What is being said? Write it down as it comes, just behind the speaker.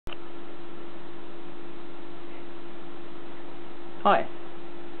Hi,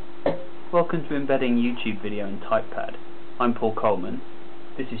 welcome to embedding YouTube video in typepad. I'm Paul Coleman,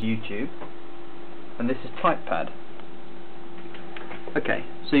 this is YouTube, and this is typepad. Okay,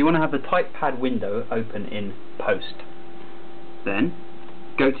 so you want to have the typepad window open in Post. Then,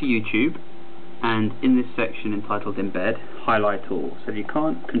 go to YouTube, and in this section entitled Embed, highlight all. So if you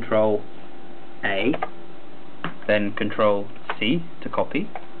can't, Control A, then Control C to copy,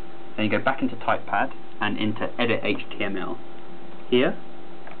 then you go back into typepad and into Edit HTML. Here,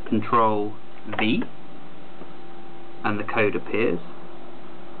 Control V, and the code appears.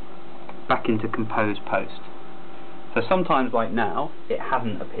 Back into Compose Post. So sometimes, like now, it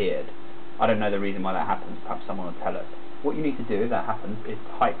hasn't appeared. I don't know the reason why that happens. Perhaps someone will tell us. What you need to do if that happens is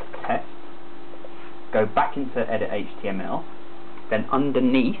type test, go back into Edit HTML, then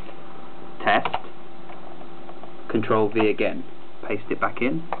underneath test, Control V again, paste it back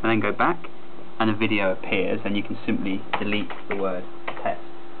in, and then go back, and the video appears, and you can simply delete the word test.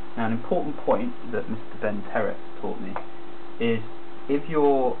 Now, an important point that Mr. Ben Terrett taught me is if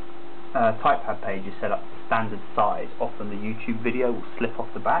your typepad page is set up to standard size, often the YouTube video will slip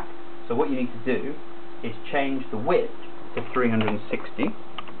off the back. So what you need to do is change the width to 360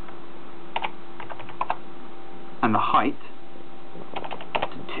 and the height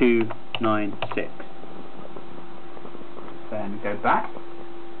to 296. Then go back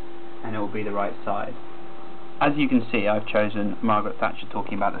and it will be the right size. As you can see, I've chosen Margaret Thatcher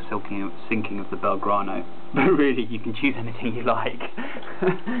talking about the sinking of the Belgrano, but really you can choose anything you like.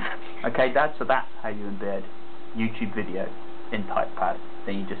 Okay, Dad, so that's how you embed YouTube video in typepad.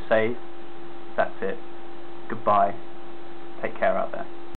 Then you just save, that's it, goodbye, take care out there.